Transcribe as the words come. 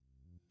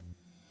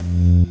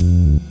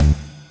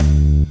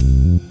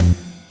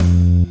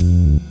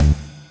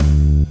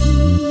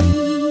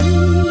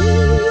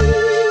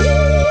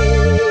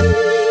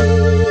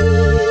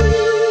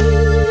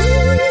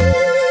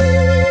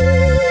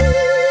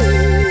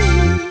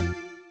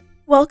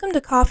Welcome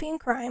to Coffee and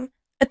Crime,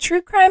 a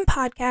true crime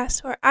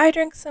podcast where I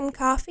drink some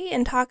coffee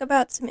and talk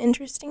about some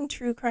interesting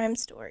true crime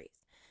stories.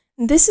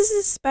 This is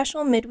a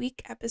special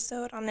midweek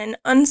episode on an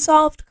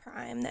unsolved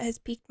crime that has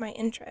piqued my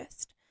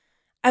interest.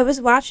 I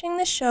was watching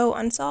the show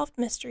Unsolved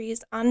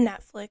Mysteries on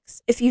Netflix.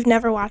 If you've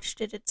never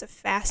watched it, it's a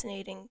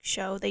fascinating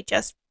show. They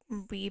just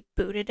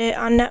rebooted it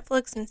on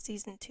Netflix and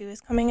season 2 is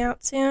coming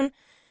out soon.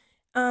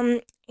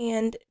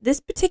 And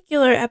this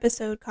particular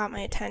episode caught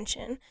my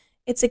attention.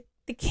 It's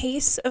the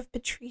case of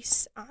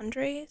Patrice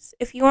Endres.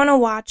 If you want to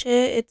watch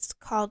it, it's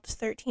called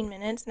 13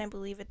 Minutes, and I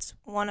believe it's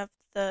one of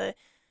the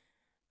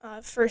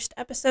first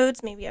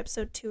episodes, maybe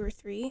episode 2 or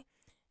 3.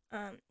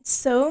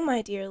 So,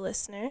 my dear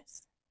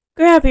listeners,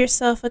 grab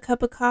yourself a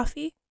cup of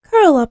coffee,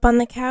 curl up on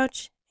the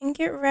couch, and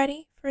get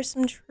ready for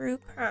some true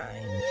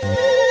crime.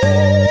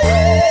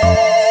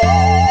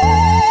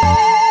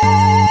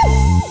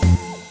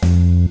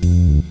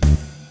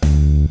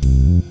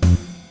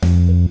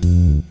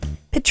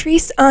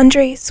 Patrice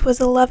Endres was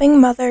a loving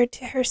mother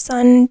to her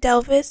son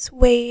Delvis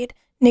Wade,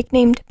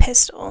 nicknamed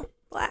Pistol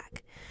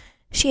Black.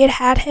 She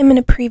had him in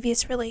a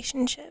previous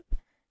relationship.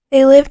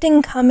 They lived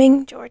in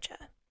Cumming,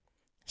 Georgia.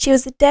 She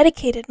was a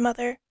dedicated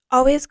mother,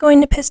 always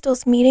going to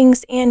Pistol's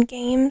meetings and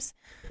games.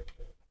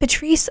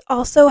 Patrice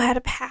also had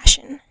a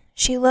passion.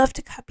 She loved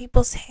to cut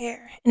people's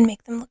hair and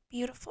make them look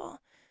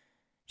beautiful.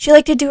 She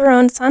liked to do her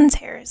own son's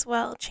hair as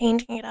well,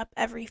 changing it up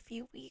every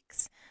few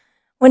weeks.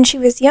 When she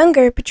was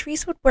younger,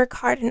 Patrice would work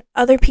hard in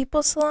other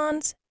people's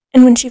salons,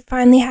 and when she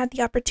finally had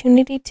the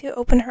opportunity to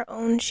open her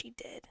own, she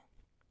did.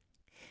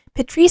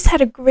 Patrice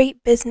had a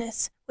great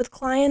business, with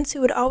clients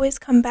who would always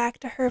come back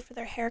to her for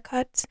their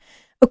haircuts.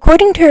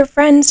 According to her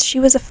friends, she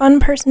was a fun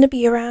person to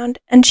be around,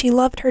 and she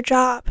loved her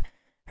job.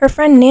 Her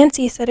friend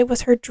Nancy said it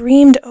was her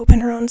dream to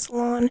open her own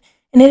salon,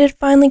 and it had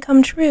finally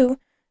come true.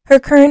 Her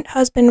current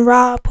husband,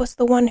 Rob, was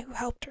the one who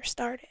helped her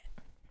start it.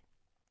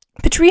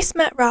 Patrice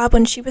met Rob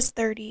when she was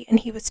 30 and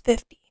he was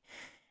 50.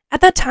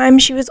 At that time,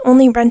 she was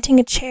only renting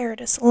a chair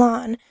at a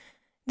salon.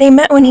 They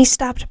met when he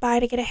stopped by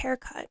to get a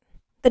haircut.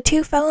 The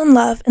two fell in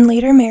love and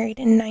later married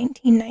in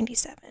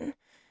 1997.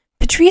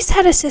 Patrice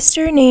had a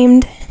sister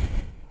named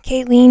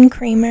Kayleen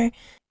Kramer,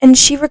 and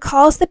she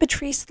recalls that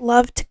Patrice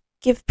loved to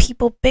give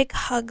people big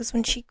hugs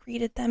when she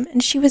greeted them,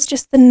 and she was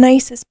just the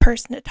nicest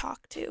person to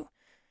talk to.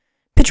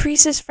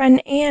 Patrice's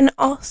friend Anne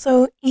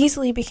also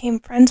easily became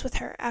friends with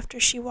her after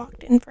she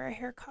walked in for a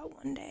haircut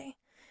one day.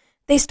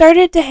 They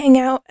started to hang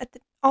out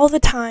all the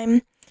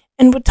time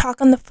and would talk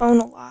on the phone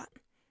a lot.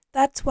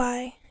 That's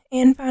why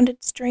Anne found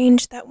it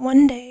strange that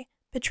one day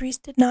Patrice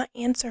did not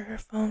answer her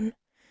phone.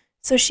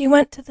 So she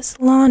went to the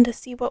salon to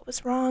see what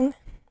was wrong.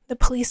 The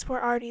police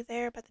were already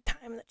there by the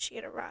time that she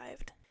had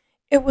arrived.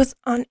 It was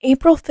on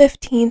April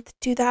 15th,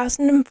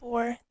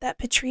 2004 that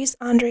Patrice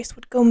Endres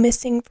would go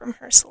missing from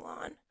her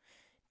salon,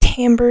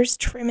 Tambers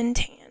Trim and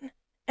Tan,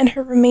 and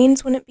her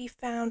remains wouldn't be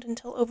found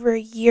until over a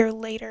year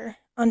later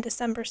on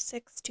December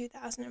 6,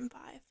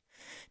 2005.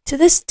 To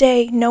this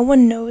day, no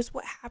one knows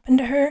what happened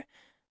to her,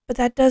 but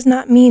that does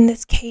not mean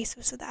this case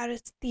was without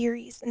its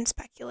theories and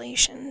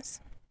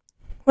speculations.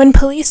 When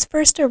police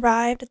first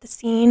arrived at the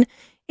scene,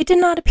 it did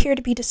not appear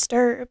to be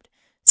disturbed,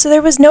 so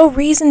there was no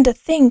reason to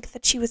think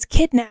that she was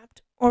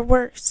kidnapped, or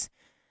worse.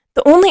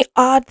 The only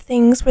odd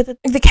things were that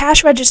the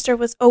cash register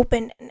was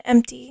open and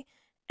empty,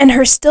 and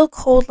her still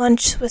cold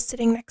lunch was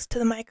sitting next to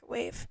the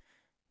microwave.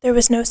 There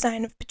was no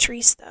sign of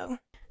Patrice, though.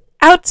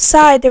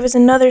 Outside, there was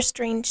another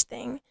strange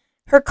thing.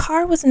 Her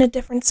car was in a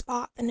different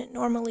spot than it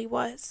normally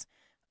was.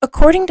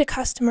 According to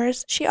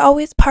customers, she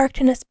always parked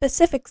in a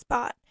specific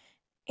spot,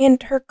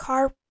 and her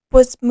car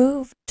was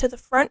moved to the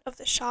front of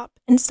the shop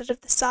instead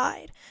of the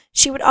side.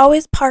 She would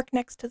always park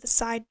next to the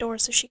side door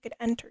so she could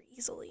enter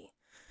easily.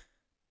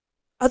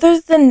 Other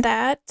than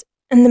that,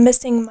 and the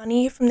missing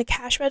money from the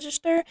cash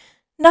register,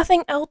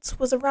 nothing else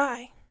was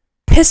awry.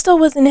 Pistol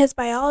was in his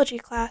biology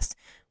class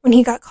when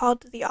he got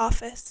called to the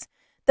office.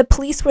 The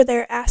police were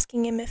there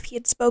asking him if he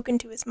had spoken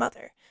to his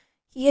mother.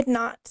 He had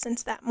not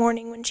since that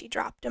morning when she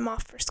dropped him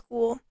off for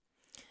school.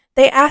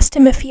 They asked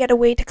him if he had a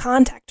way to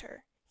contact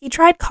her. He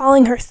tried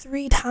calling her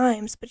 3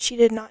 times, but she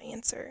did not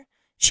answer.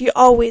 She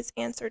always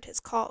answered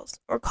his calls,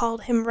 or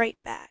called him right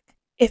back,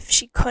 if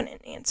she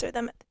couldn't answer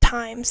them at the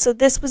time, so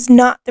this was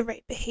not the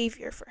right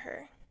behavior for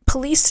her.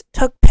 Police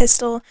took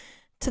Pistol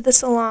to the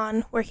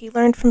salon where he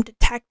learned from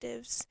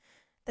detectives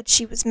that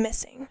she was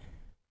missing.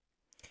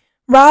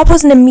 Rob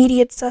was an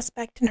immediate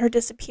suspect in her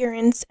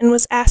disappearance and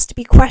was asked to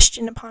be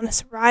questioned upon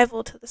his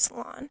arrival to the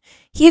salon.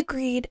 He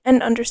agreed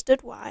and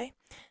understood why.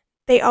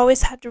 They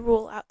always had to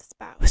rule out the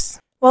spouse.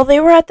 While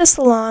they were at the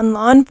salon,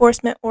 law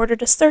enforcement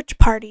ordered a search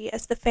party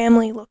as the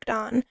family looked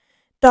on.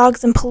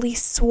 Dogs and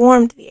police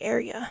swarmed the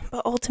area,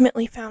 but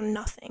ultimately found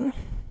nothing.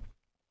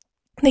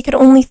 They could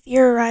only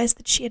theorize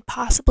that she had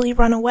possibly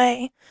run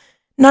away.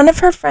 None of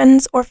her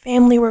friends or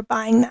family were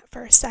buying that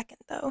for a second,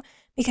 though,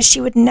 because she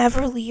would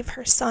never leave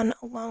her son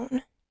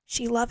alone.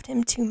 She loved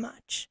him too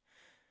much.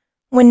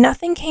 When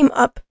nothing came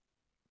up,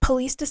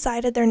 police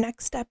decided their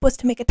next step was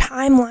to make a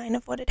timeline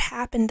of what had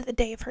happened the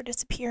day of her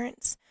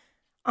disappearance.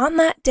 On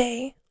that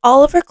day,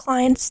 all of her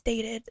clients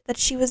stated that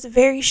she was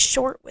very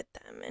short with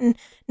them and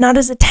not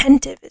as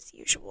attentive as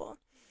usual.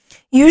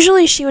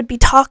 Usually she would be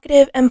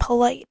talkative and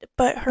polite,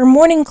 but her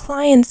morning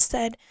clients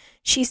said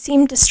she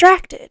seemed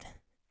distracted.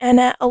 And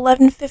at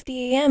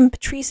 11:50 a.m.,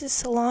 Patrice's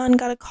salon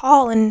got a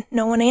call and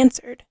no one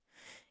answered.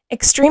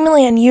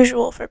 Extremely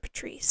unusual for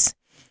Patrice.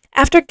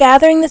 After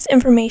gathering this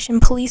information,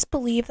 police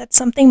believe that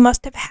something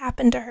must have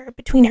happened to her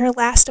between her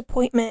last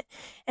appointment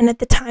and at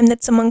the time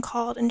that someone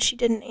called and she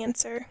didn't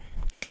answer.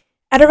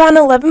 At around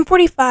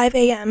 11:45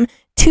 a.m.,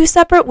 two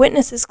separate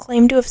witnesses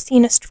claimed to have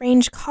seen a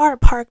strange car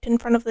parked in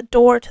front of the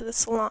door to the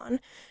salon.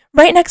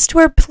 Right next to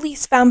where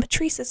police found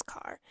Patrice's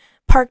car,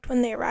 parked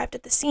when they arrived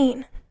at the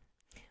scene.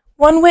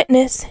 One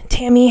witness,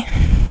 Tammy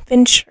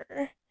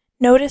Fincher,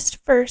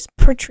 noticed first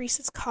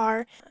Patrice's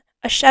car,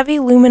 a Chevy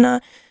Lumina,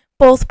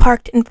 both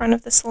parked in front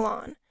of the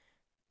salon.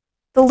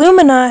 The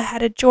Lumina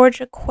had a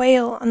Georgia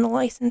Quail on the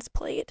license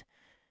plate.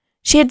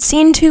 She had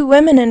seen two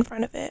women in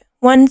front of it,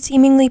 one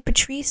seemingly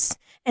Patrice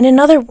and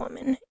another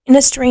woman, in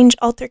a strange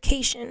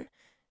altercation.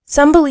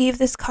 Some believe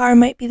this car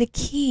might be the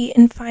key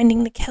in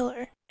finding the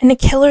killer, and the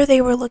killer they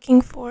were looking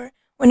for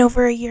when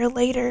over a year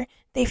later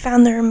they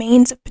found the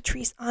remains of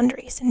Patrice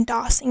Endres in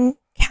Dawson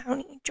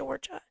County,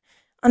 Georgia.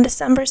 On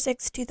December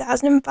 6,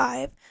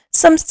 2005,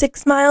 some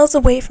 6 miles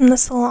away from the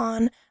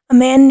salon, a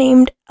man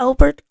named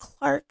Albert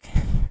Clark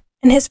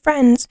and his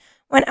friends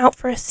went out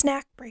for a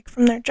snack break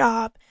from their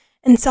job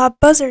and saw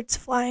buzzards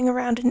flying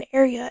around an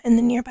area in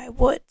the nearby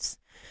woods.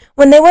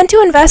 When they went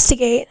to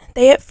investigate,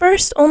 they at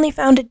first only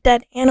found a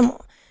dead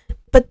animal,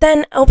 but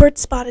then Albert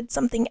spotted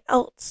something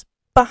else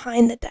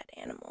behind the dead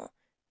animal,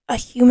 a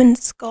human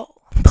skull.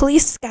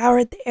 Police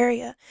scoured the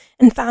area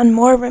and found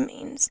more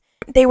remains.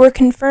 They were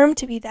confirmed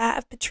to be that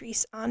of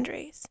Patrice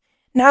Endres.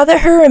 Now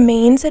that her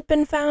remains had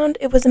been found,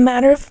 it was a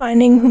matter of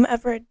finding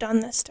whomever had done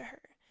this to her.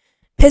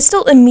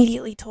 Pistol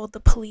immediately told the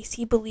police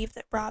he believed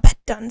that Rob had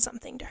done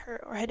something to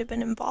her or had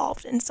been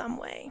involved in some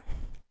way.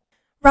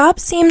 Rob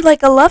seemed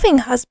like a loving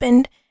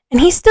husband,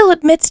 and he still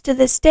admits to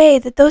this day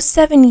that those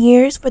 7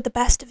 years were the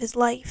best of his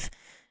life.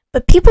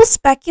 But people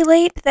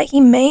speculate that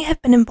he may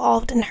have been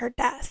involved in her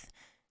death.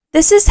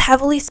 This is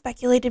heavily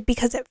speculated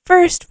because at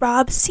first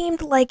Rob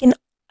seemed like an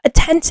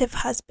attentive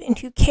husband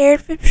who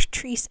cared for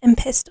Patrice and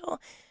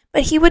Pistol,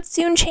 but he would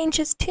soon change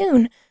his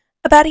tune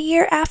about a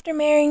year after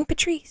marrying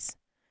Patrice.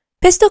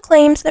 Pistol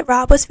claims that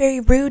Rob was very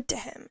rude to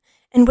him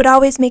and would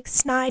always make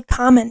snide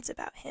comments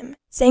about him,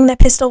 saying that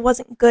Pistol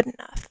wasn't good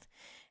enough.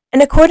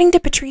 And according to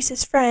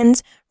Patrice's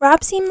friends,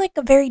 Rob seemed like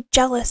a very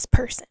jealous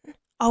person,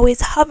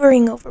 always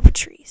hovering over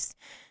Patrice.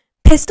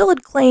 Pistol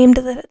had claimed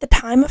that at the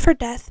time of her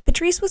death,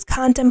 Patrice was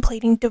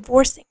contemplating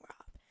divorcing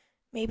Rob.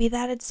 Maybe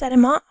that had set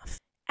him off.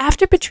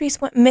 After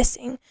Patrice went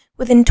missing,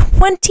 within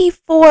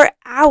 24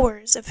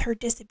 hours of her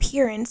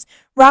disappearance,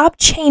 Rob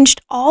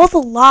changed all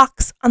the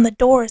locks on the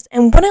doors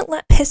and wouldn't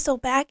let Pistol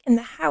back in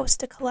the house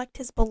to collect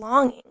his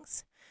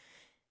belongings.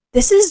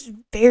 This is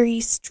very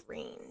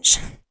strange.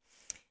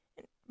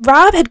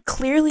 Rob had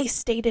clearly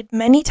stated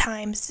many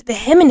times,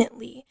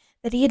 vehemently,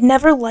 that he had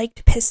never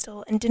liked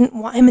Pistol and didn't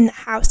want him in the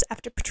house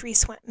after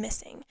Patrice went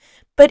missing.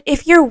 But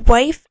if your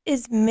wife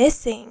is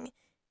missing,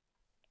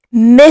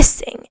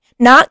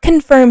 not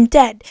confirmed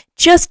dead,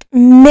 just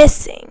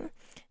missing,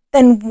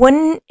 then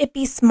wouldn't it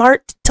be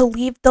smart to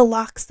leave the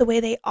locks the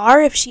way they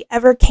are if she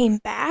ever came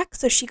back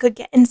so she could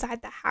get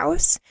inside the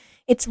house?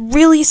 It's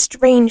really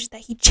strange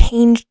that he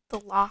changed the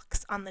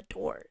locks on the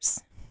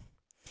doors.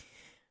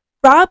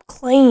 Rob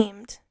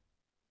claimed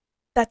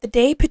that the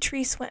day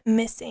Patrice went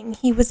missing,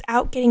 he was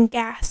out getting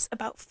gas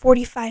about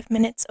 45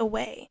 minutes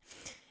away.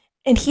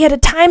 And he had a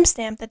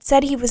timestamp that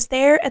said he was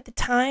there at the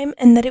time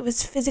and that it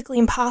was physically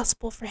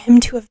impossible for him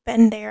to have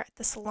been there at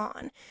the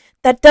salon.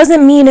 That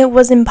doesn't mean it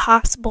was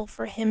impossible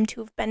for him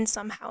to have been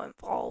somehow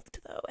involved,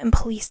 though, and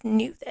police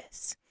knew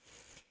this.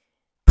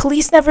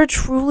 Police never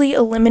truly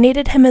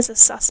eliminated him as a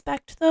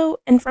suspect, though,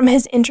 and from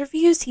his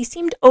interviews, he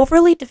seemed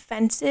overly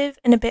defensive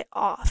and a bit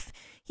off.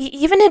 He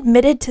even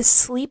admitted to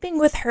sleeping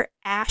with her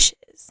ashes.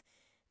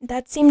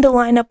 That seemed to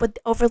line up with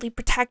the overly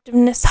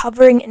protectiveness,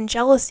 hovering, and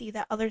jealousy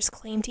that others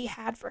claimed he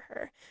had for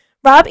her.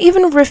 Rob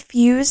even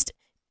refused,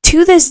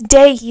 to this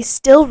day he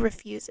still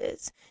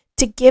refuses,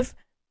 to give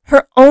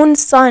her own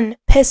son,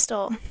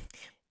 Pistol,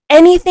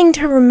 anything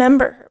to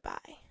remember her by.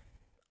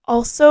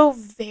 Also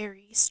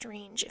very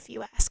strange, if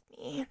you ask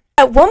me.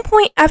 At one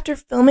point after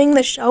filming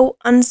the show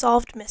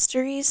Unsolved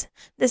Mysteries,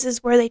 this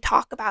is where they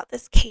talk about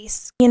this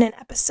case in an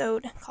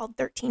episode called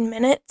 13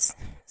 Minutes.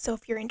 So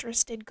if you're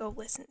interested, go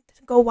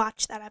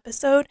watch that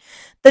episode.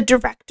 The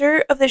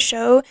director of the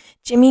show,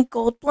 Jimmy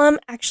Goldblum,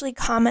 actually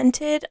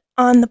commented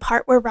on the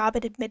part where Rob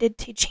had admitted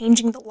to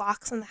changing the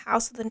locks on the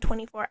house within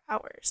 24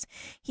 hours.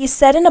 He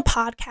said in a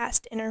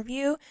podcast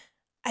interview,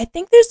 I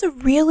think there's a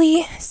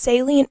really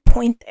salient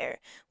point there,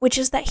 which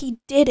is that he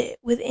did it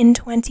within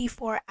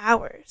 24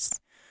 hours.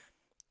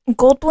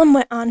 Goldblum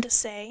went on to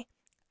say,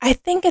 I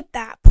think at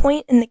that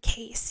point in the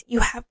case, you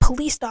have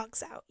police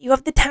dogs out, you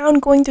have the town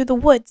going through the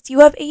woods, you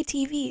have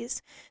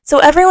ATVs, so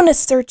everyone is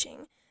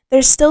searching.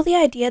 There's still the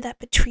idea that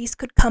Patrice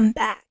could come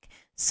back,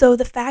 so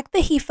the fact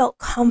that he felt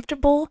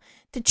comfortable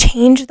to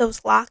change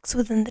those locks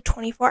within the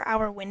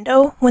 24-hour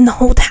window when the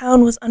whole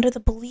town was under the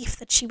belief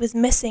that she was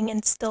missing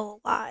and still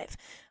alive.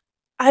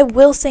 I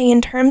will say,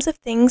 in terms of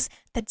things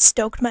that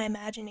stoked my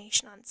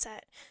imagination on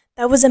set,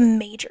 that was a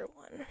major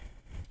one.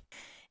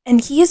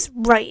 And he's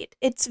right.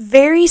 It's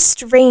very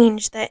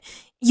strange that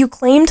you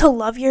claim to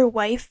love your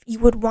wife, you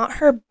would want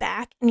her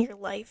back in your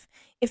life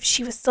if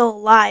she was still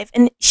alive,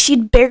 and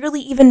she'd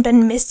barely even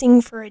been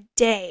missing for a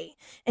day,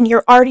 and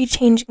you're already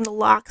changing the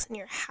locks in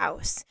your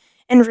house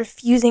and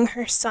refusing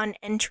her son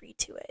entry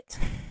to it.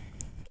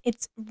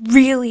 It's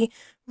really,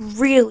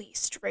 really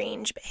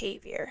strange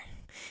behavior.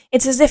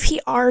 It's as if he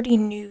already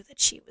knew that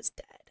she was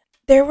dead.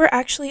 There were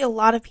actually a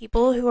lot of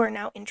people who are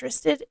now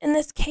interested in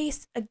this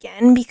case,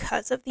 again,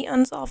 because of the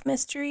Unsolved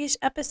Mysteries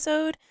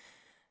episode.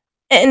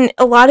 And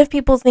a lot of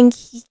people think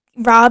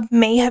Rob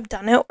may have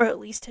done it, or at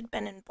least had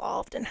been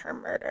involved in her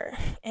murder.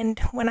 And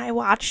when I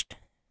watched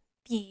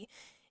the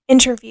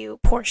interview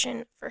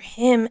portion for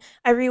him,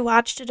 I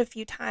rewatched it a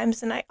few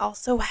times, and I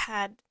also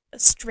had a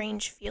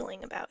strange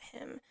feeling about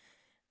him.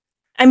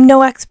 I'm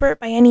no expert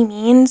by any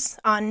means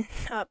on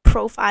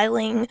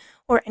profiling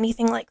or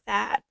anything like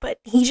that, but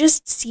he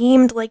just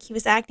seemed like he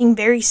was acting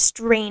very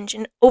strange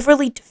and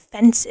overly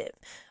defensive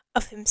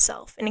of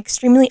himself and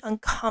extremely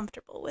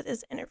uncomfortable with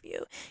his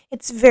interview.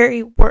 It's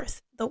very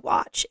worth the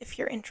watch if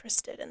you're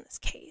interested in this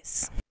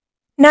case.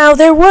 Now,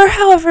 there were,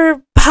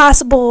 however,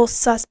 possible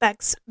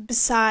suspects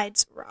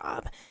besides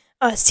Rob.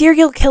 A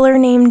serial killer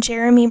named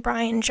Jeremy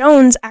Bryan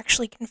Jones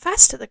actually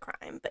confessed to the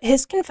crime, but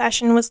his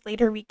confession was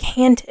later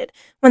recanted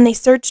when they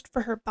searched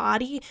for her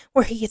body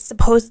where he had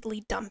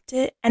supposedly dumped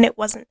it, and it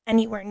wasn't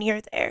anywhere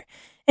near there.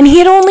 And he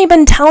had only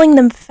been telling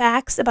them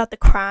facts about the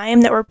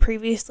crime that were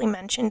previously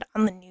mentioned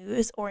on the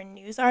news or in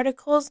news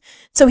articles,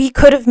 so he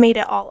could have made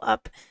it all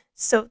up,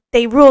 so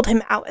they ruled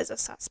him out as a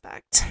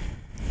suspect.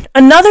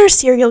 Another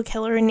serial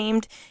killer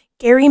named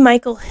Gary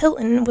Michael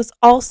Hilton was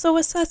also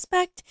a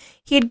suspect.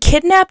 He had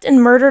kidnapped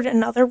and murdered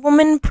another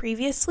woman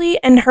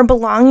previously, and her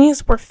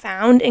belongings were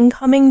found in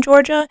Cumming,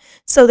 Georgia,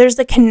 so there's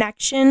a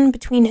connection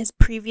between his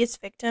previous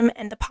victim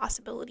and the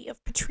possibility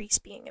of Patrice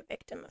being a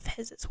victim of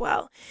his as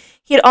well.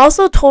 He had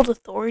also told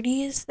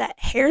authorities that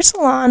hair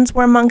salons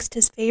were amongst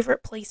his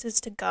favorite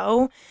places to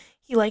go.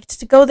 He liked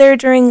to go there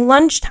during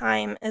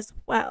lunchtime as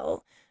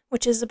well,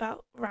 which is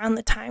about around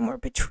the time where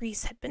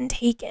Patrice had been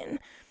taken.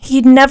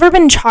 He'd never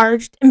been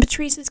charged in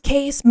Patrice's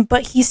case,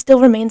 but he still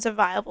remains a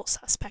viable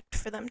suspect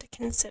for them to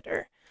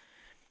consider.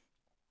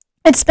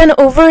 It's been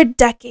over a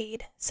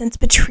decade since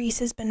Patrice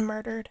has been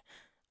murdered.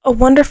 A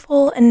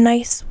wonderful and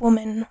nice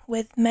woman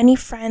with many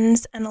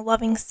friends and a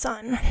loving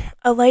son.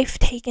 A life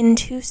taken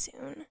too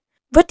soon.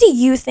 What do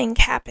you think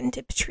happened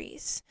to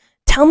Patrice?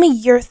 Tell me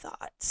your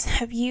thoughts.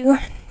 Have you,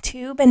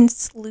 too, been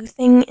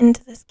sleuthing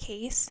into this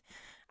case?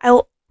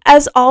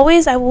 As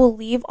always, I will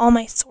leave all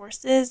my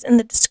sources in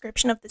the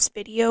description of this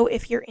video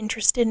if you're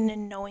interested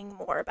in knowing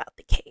more about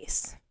the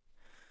case.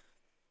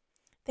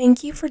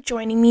 Thank you for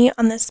joining me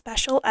on this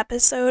special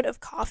episode of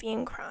Coffee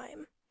and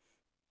Crime.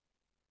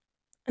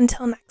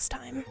 Until next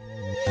time.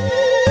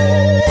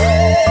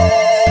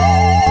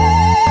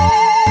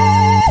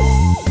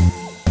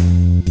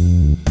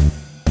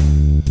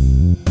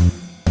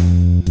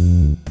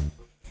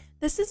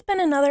 This has been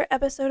another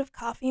episode of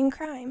Coffee and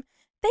Crime.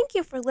 Thank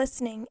you for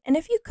listening, and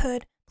if you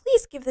could,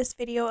 please give this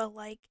video a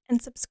like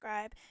and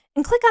subscribe,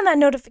 and click on that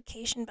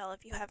notification bell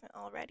if you haven't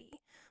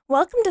already.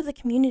 Welcome to the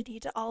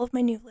community to all of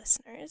my new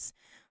listeners.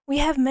 We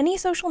have many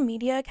social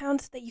media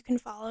accounts that you can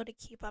follow to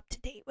keep up to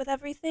date with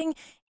everything,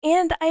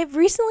 and I've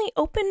recently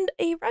opened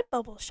a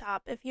Redbubble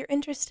shop if you're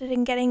interested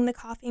in getting the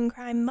Coffee and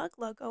Crime mug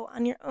logo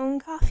on your own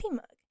coffee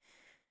mug.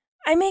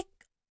 I make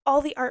all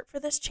the art for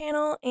this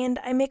channel, and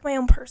I make my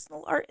own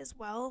personal art as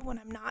well. When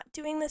I'm not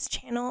doing this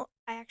channel,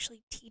 I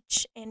actually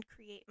teach and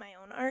create my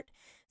own art.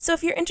 So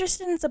if you're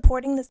interested in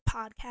supporting this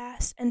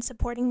podcast and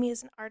supporting me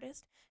as an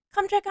artist,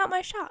 come check out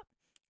my shop.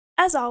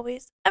 As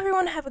always,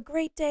 everyone have a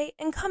great day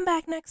and come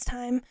back next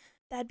time.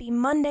 That'd be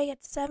Monday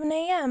at 7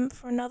 a.m.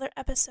 for another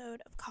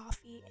episode of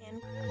Coffee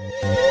and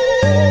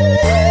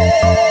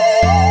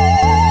Crime.